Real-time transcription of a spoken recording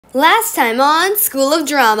Last time on School of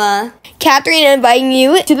Drama. Catherine inviting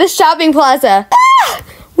you to the shopping plaza. Ah!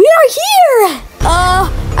 We are here!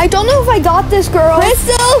 I don't know if I got this, girl.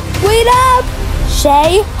 Crystal, wait up!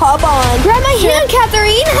 Shay, hop on. Grab my hand,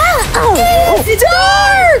 Catherine! It's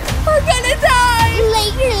dark! We're gonna die!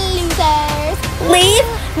 Later, losers. Leave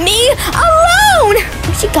me alone!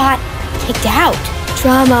 She got kicked out.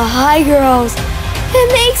 Drama, hi, girls.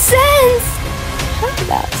 It makes sense. How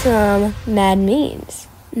about some mad memes?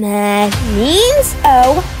 Mad memes?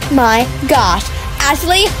 Oh my gosh.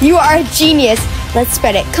 Ashley, you are a genius. Let's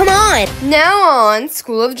spread it. Come on. Now on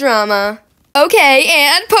School of Drama. Okay,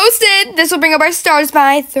 and posted. This will bring up our stars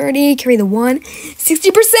by 30. Carry the 1.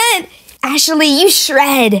 60%. Ashley, you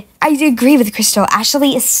shred. I agree with Crystal.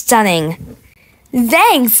 Ashley is stunning.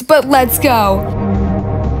 Thanks, but let's go.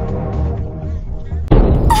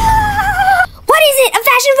 What is it? A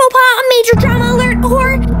fashion faux pas? A major drama alert?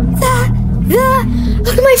 Or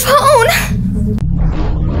look at my phone.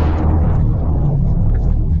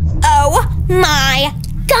 Oh my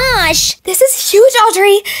gosh. This is huge,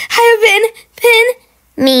 Audrey. I have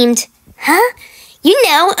been memed. Huh? You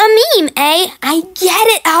know, a meme, eh? I get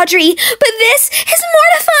it, Audrey. But this is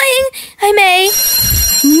mortifying. I'm a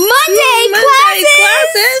Monday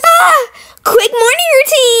classes. Quick morning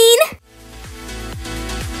routine.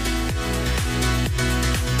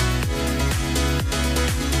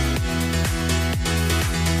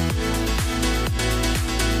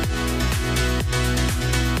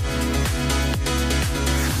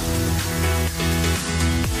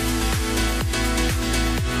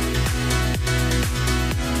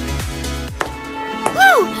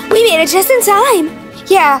 We made it just in time.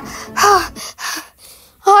 Yeah.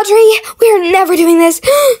 Audrey, we're never doing this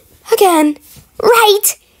again.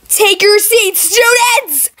 Right. Take your seats,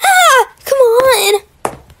 students. Come on.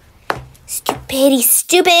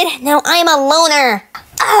 Stupid. Now I'm a loner.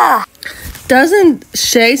 Doesn't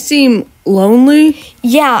Shay seem lonely?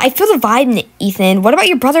 Yeah, I feel the vibe, Ethan. What about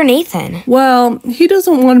your brother, Nathan? Well, he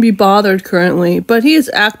doesn't want to be bothered currently, but he is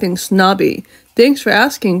acting snobby. Thanks for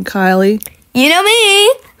asking, Kylie. You know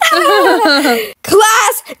me.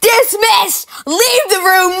 Class dismissed! Leave the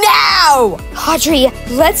room now! Audrey,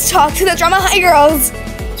 let's talk to the Drama High girls.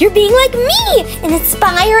 You're being like me, an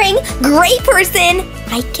inspiring, great person.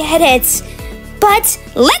 I get it. But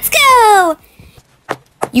let's go!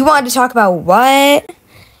 You wanted to talk about what?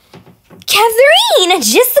 Catherine!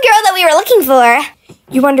 Just the girl that we were looking for.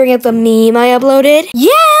 You wondering if the meme I uploaded?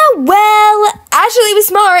 Yeah, well, Ashley was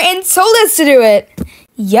smart and told us to do it.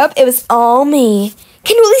 Yep, it was all me.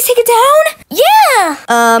 Can you at least take it down? Yeah.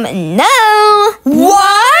 No.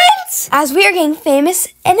 What? As we are getting famous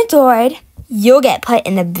and adored, you'll get put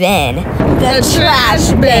in the bin. The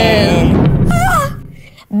trash bin.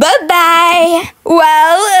 Bye-bye.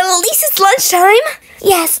 Well, at least it's lunchtime.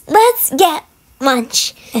 Yes, let's get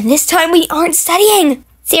lunch. And this time we aren't studying.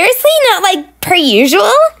 Seriously? Not like per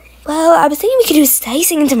usual? Well, I was thinking we could do study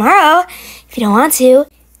singing tomorrow. If you don't want to.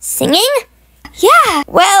 Singing? Yeah,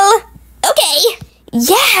 well, okay.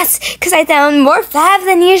 Yes, because I sound more fab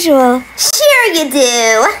than usual. Sure you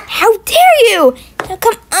do. How dare you? Now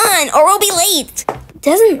come on, or we'll be late.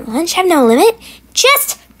 Doesn't lunch have no limit?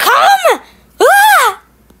 Just come!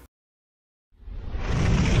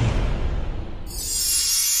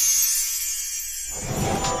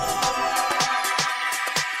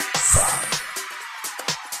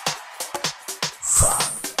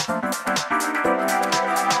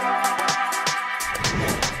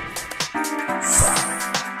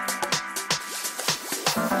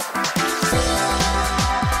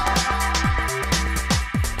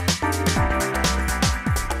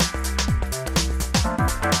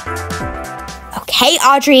 Hey,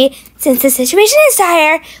 Audrey, since the situation is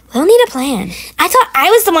dire, we'll need a plan. I thought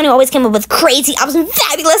I was the one who always came up with crazy, awesome,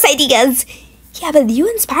 fabulous ideas. Yeah, but you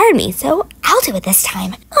inspired me, so I'll do it this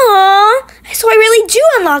time. Aww, so I really do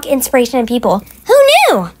unlock inspiration in people. Who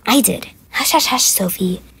knew? I did. Hush, hush, hush,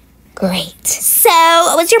 Sophie. Great. So,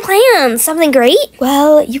 what's your plan? Something great?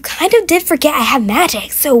 Well, you kind of did forget I have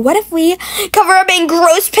magic, so what if we cover up in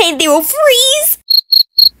gross paint they will freeze?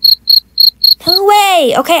 No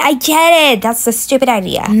way. Okay, I get it. That's a stupid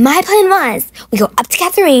idea. My plan was, we go up to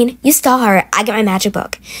Catherine, you stall her, I get my magic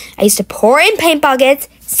book. I used to pour in paint buckets.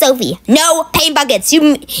 Sophie, no paint buckets.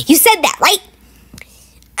 You said that, right?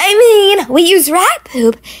 I mean, we use rat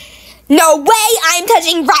poop. No way I'm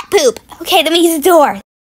touching rat poop. Okay, let me use the door.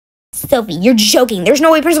 Sophie, you're joking. There's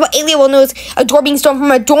no way Principal Alia will notice a door being stolen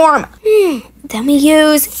from a dorm. Then we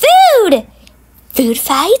use food. Food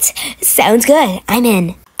fight? Sounds good. I'm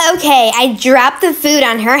in. Okay, I drop the food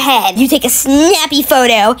on her head. You take a snappy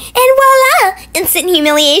photo, and voila! Instant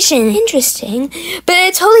humiliation. Interesting, but in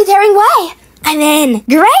a totally daring way. I'm in.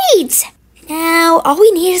 Great! Now, all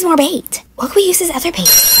we need is more bait. What can we use as other bait?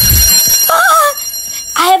 Ah!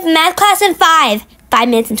 I have math class in 5. 5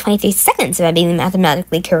 minutes and 23 seconds if I'm being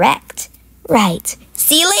mathematically correct. Right.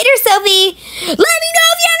 See you later, Sophie. Let me know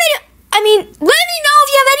if you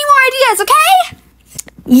have any more ideas, okay?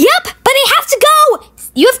 Yep, but I have to go.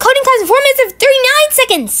 You have coding class in 4 minutes and 39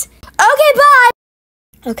 seconds. Okay, bye.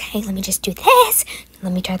 Okay, let me just do this.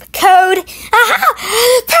 Let me try the code. Aha!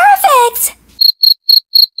 Perfect!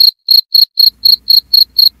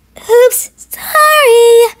 Oops,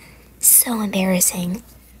 sorry. So embarrassing.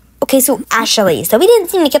 Okay, so Ashley, Sophie didn't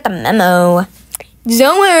seem to get the memo.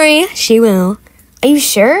 Don't worry, she will. Are you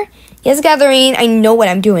sure? Yes, Catherine, I know what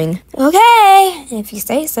I'm doing. Okay, if you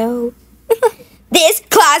say so. This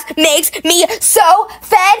class makes me so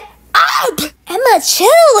fed up! Emma,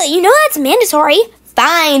 chill. You know that's mandatory.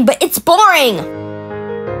 Fine, but it's boring.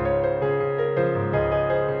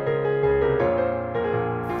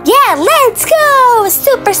 Yeah, let's go!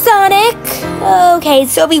 Supersonic! Okay,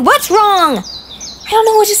 Sophie, what's wrong? I don't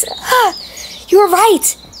know, you were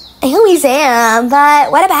right. I always am,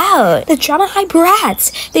 but what about the drama high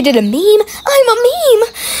brats? They did a meme. I'm a meme.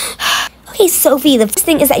 Okay, Sophie, the first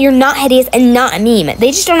thing is that you're not hideous and not a meme.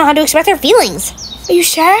 They just don't know how to express their feelings. Are you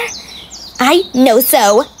sure? I know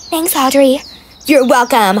so. Thanks, Audrey. You're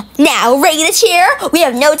welcome. Now, ready to cheer? We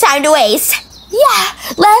have no time to waste.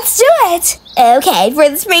 Yeah, let's do it. Okay, for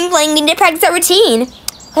the spring fling, we need to practice our routine.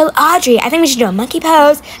 Well, Audrey, I think we should do a monkey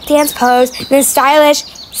pose, a dance pose, then stylish,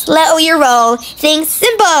 slow your roll. Think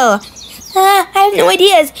simple. I have no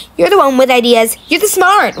ideas. You're the one with ideas. You're the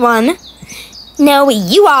smart one. No,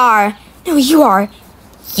 you are. No, you are.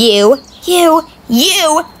 You.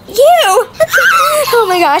 Oh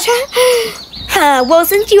my gosh. Well,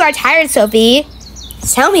 since you are tired, Sophie,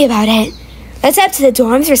 tell me about it. Let's head to the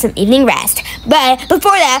dorms for some evening rest. But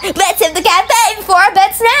before that, let's hit the cafe for our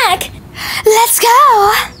bed snack. Let's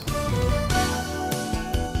go.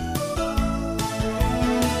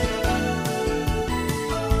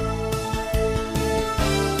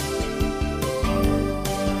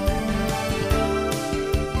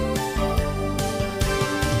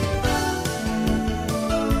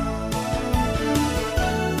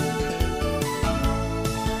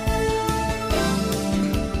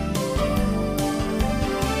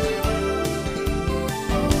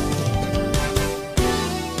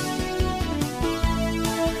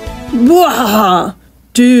 Wow!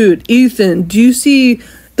 Dude, Ethan, do you see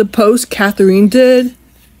the post Catherine did?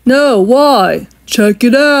 No, why? Check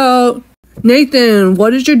it out. Nathan,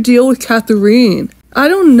 what is your deal with Catherine? I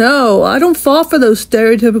don't know. I don't fall for those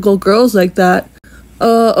stereotypical girls like that.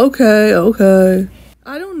 Okay.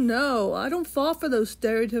 I don't know. I don't fall for those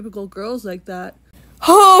stereotypical girls like that.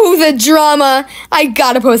 Oh, the drama. I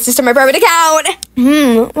gotta post this to my private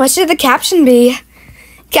account. What should the caption be?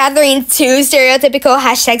 Catherine's too stereotypical,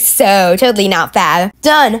 hashtag so totally not fab.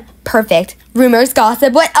 Done. Perfect. Rumors,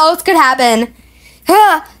 gossip, what else could happen?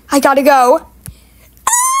 I gotta go.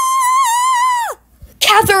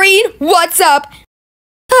 Catherine, what's up?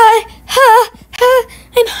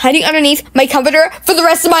 I'm hiding underneath my comforter for the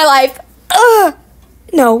rest of my life.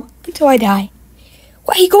 No, until I die.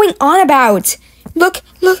 What are you going on about? Look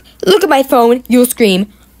at my phone. You'll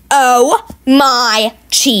scream. Oh my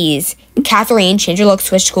cheese. Catherine, change your look,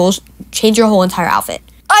 switch schools, change your whole entire outfit.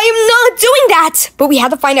 I am not doing that! But we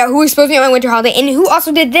have to find out who exposed me on my winter holiday and who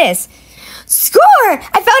also did this. Score! I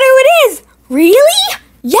found out who it is! Really?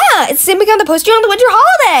 Yeah, it's the same account that posted you on the winter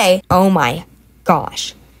holiday. Oh my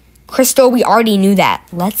gosh. Crystal, we already knew that.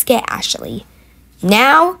 Let's get Ashley.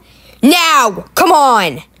 Now! Come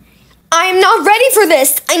on! I'm not ready for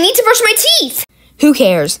this! I need to brush my teeth! Who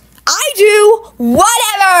cares? I do!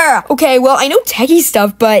 Whatever! Okay, well, I know techie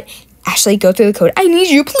stuff, but Ashley, go through the code. I need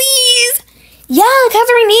you, please! Yeah,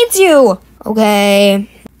 Catherine needs you! Okay.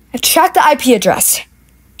 I've tracked the IP address.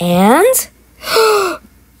 And?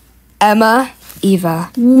 Emma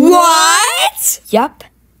Eva. What? Yep,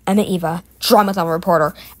 Emma Eva, Dramathon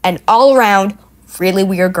reporter, an all-around really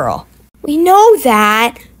weird girl. We know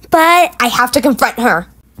that, but I have to confront her.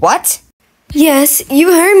 What? Yes,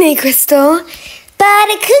 you heard me, Crystal. But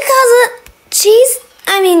it could cause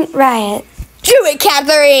a riot. Do it,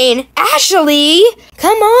 Catherine! Ashley!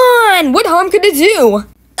 Come on! What harm could it do?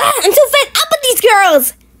 I'm so fed up with these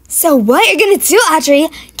girls! So what you're gonna do, Audrey?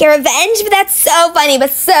 Get revenge? But that's so funny,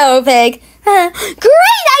 but so big. Great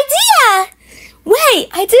idea! Wait,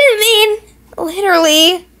 I didn't mean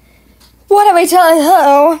literally. What am I telling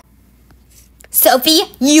her? Sophie,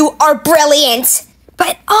 you are brilliant!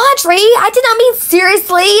 But Audrey, I did not mean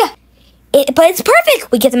seriously. But it's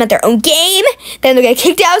perfect. We get them at their own game. Then they'll get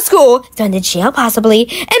kicked out of school, thrown to jail possibly,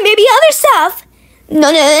 and maybe other stuff. No.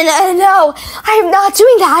 I am not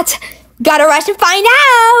doing that. Gotta rush and find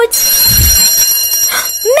out.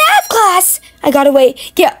 Math class. I gotta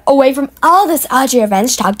get away from all this Audrey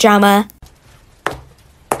revenge talk drama.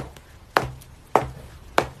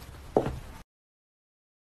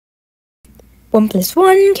 One plus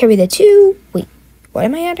one, carry the 2. Wait, what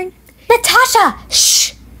am I adding? Natasha!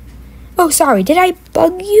 Shh! Oh, sorry, did I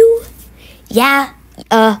bug you? Yeah,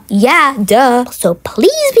 duh. So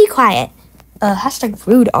please be quiet. Hashtag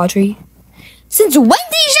rude, Audrey. Since when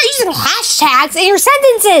did you start using hashtags in your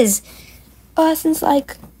sentences? Since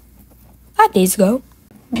like 5 days ago.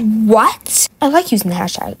 What? I like using the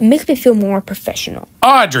hashtag. It makes me feel more professional.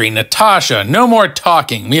 Audrey, Natasha, no more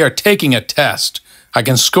talking. We are taking a test. I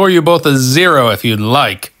can score you both a 0 if you'd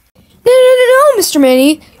like. No, Mr.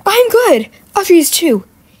 Manny. I'm good. Audrey is too.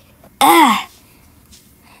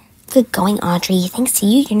 Good going, Audrey. Thanks to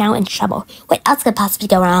you, you're now in trouble. What else could possibly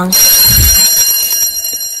go wrong?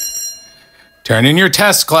 Turn in your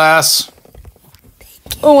test, class.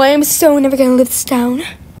 Oh, I am so never gonna live this down.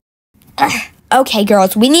 Okay,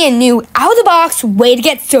 girls, we need a new out-of-the-box way to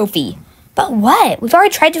get Sophie. But what? We've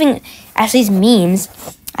already tried doing Ashley's memes.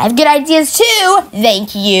 I have good ideas too.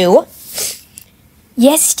 Thank you.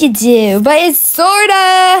 Yes, you do, but it's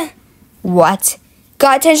sorta... What?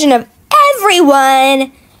 Got attention of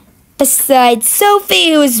everyone besides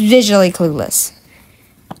Sophie, who is visually clueless.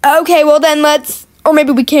 Okay, well then let's... Or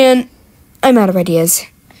maybe we can... I'm out of ideas.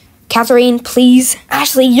 Catherine, please.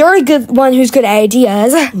 Ashley, you're a good one who's good at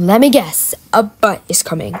ideas. Let me guess. A butt is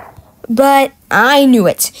coming. But I knew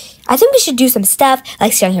it. I think we should do some stuff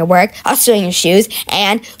like stealing your work, us stealing your shoes,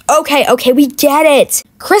 and... Okay, we get it.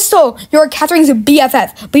 Crystal, you're Catherine's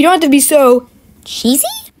BFF, but you don't have to be so... Cheesy?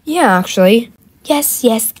 Yeah, actually.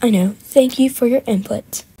 Yes, I know. Thank you for your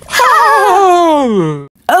input.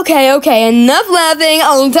 Okay, enough laughing.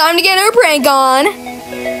 Time to get our prank on.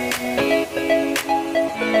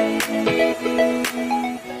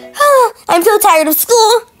 I'm so tired of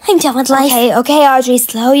school. I'm done with life. Okay, Audrey,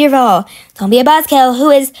 slow your roll. Don't be a buzzkill who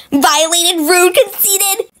is violated, rude,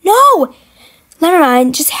 conceited. No! Never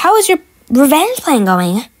mind. Just how is your revenge plan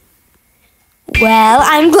going? Well,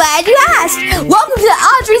 I'm glad you asked. Welcome to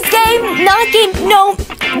Audrey's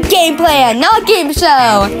game plan, not game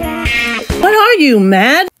show. What are you,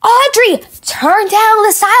 mad? Audrey, turn down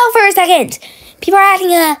the style for a second. People are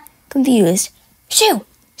acting confused. Shoo,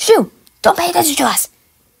 don't pay attention to us.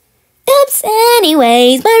 Oops,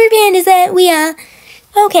 anyways, my repent is that we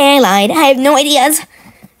okay, I lied. I have no ideas.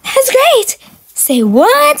 That's great. Say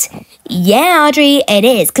what? Yeah, Audrey, it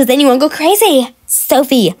is, because then you won't go crazy.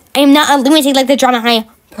 Sophie, I am not a lunatic like the drama high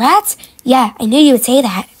brats. Yeah, I knew you would say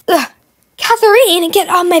that. Ugh. Catherine, get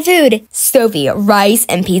off my food. Sophie, rice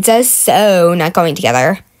and pizza so not going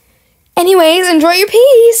together. Anyways, enjoy your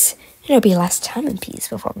peace. It'll be last time in peace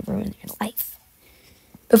before we ruin your life.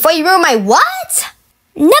 Before you ruin my what?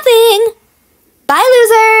 Nothing. Bye,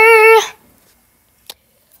 loser.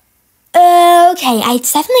 Okay, I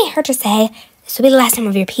definitely heard her say this will be the last time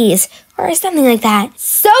of your peace, or something like that.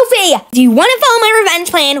 Sophie, do you want to follow my revenge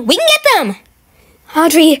plan? We can get them.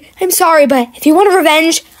 Audrey, I'm sorry, but if you want a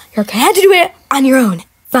revenge, you're gonna have to do it on your own.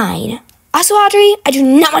 Fine. Also, Audrey, I do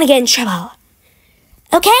not want to get in trouble.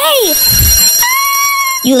 Okay.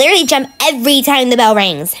 You literally jump every time the bell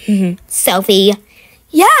rings. Sophie.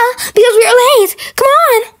 Yeah, because we are late. Come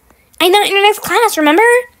on. I'm not in your next class, remember?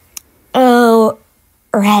 Oh,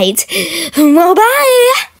 right. Well,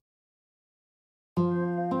 bye.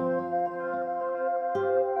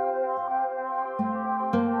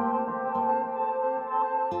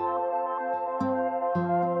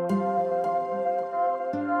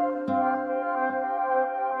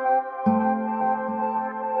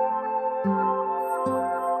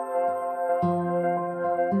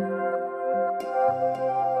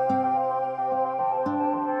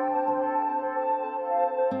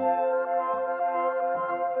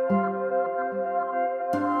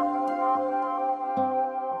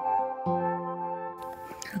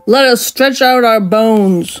 Let us stretch out our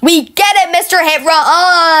bones. We get it, Mr.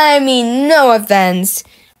 Hitra. No offense.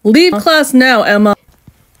 Leave class now, Emma.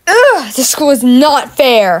 Ugh, this school is not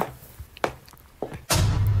fair.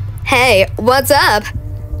 Hey, what's up?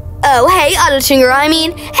 Oh, hey, Auto-Tuner,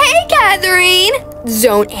 hey, Catherine.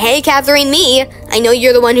 Don't hey, Catherine, me. I know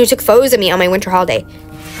you're the one who took photos of me on my winter holiday.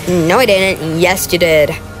 No, I didn't. Yes, you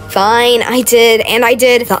did. Fine, I did, and I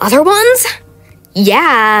did. The other ones?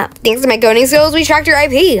 Yeah, thanks to my coding skills, we tracked your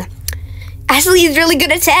IP. Ashley is really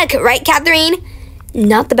good at tech, right, Catherine?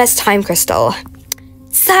 Not the best time, Crystal.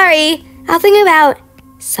 Sorry, I'll think about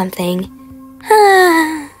something.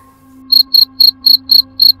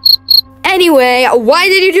 Anyway, why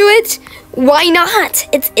did you do it? Why not?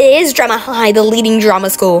 It is Drama High, the leading drama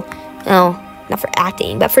school. Oh, not for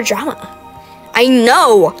acting, but for drama. I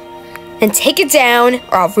know. Then take it down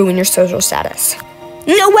or I'll ruin your social status.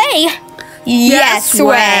 No way. Yes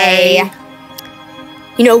way.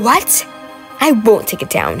 You know what? I won't take it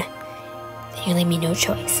down. Then you leave me no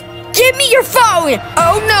choice. Give me your phone!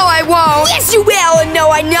 Oh, no, I won't. Yes, you will. No,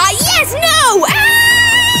 I'm not. Yes, no.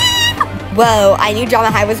 Ah! Whoa, I knew Drama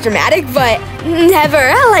High was dramatic, but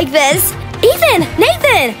never like this. Ethan,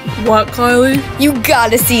 Nathan. What, Kylie? You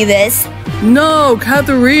gotta see this. No,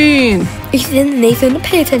 Catherine. Ethan, Nathan,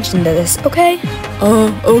 pay attention to this, okay?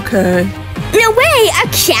 Okay. No way, a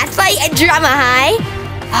cat fight at Drama High?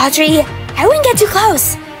 Audrey, I wouldn't get too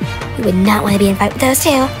close. You would not want to be in a fight with those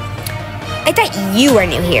two. I thought you were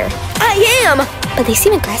new here. I am, but they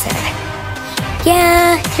seem aggressive.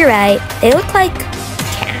 Yeah, you're right. They look like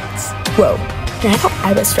cats. Whoa, and I thought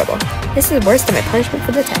I was trouble. This is worse than my punishment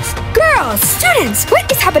for the test. Girls, students,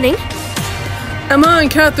 what is happening? Emma and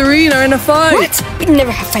Catherine are in a fight. What? We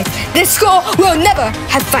never have fights. This school will never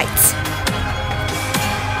have fights.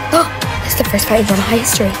 Oh, this is the first fight in Drama High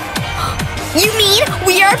history. You mean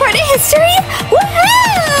we are part of history?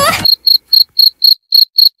 Woohoo!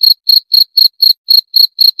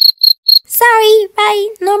 Sorry, bye,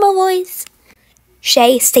 normal voice.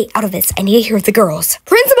 Shay, stay out of this. I need to hear the girls.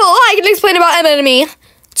 Principal, I can explain about Emma to me.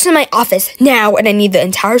 It's in my office now, and I need the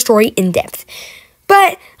entire story in depth.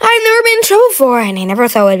 But I've never been in trouble before, and I never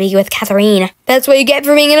thought I'd be with Catherine. That's what you get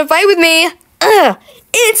for being in a fight with me.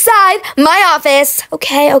 Inside my office.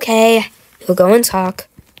 Okay. We'll go and talk.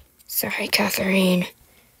 Sorry, Catherine.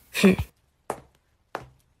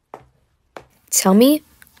 Tell me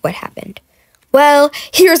what happened. Well,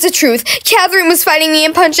 here's the truth. Catherine was fighting me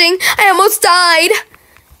and punching. I almost died.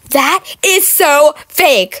 That is so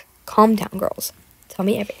fake. Calm down, girls. Tell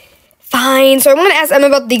me everything. Fine, so I want to ask Emma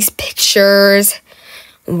about these pictures.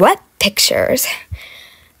 What pictures?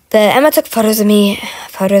 Emma took photos of me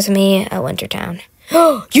at Wintertown.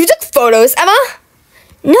 You took photos, Emma?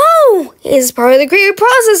 No, it's part of the creative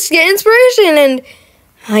process to get inspiration,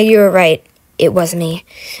 and you were right. It was me.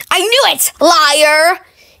 I knew it, liar!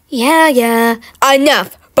 Yeah.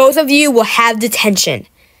 Enough. Both of you will have detention.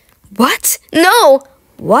 What? No.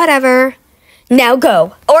 Whatever. Now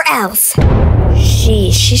go, or else.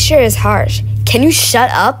 She sure is harsh. Can you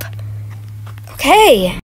shut up?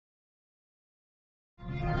 Okay.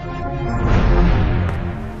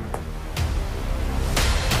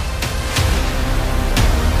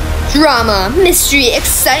 Drama, mystery,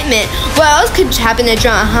 excitement. What else could happen at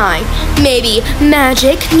Drama High? Maybe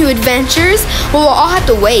magic, new adventures? Well, we'll all have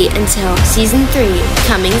to wait until season 3,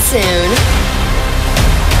 coming soon.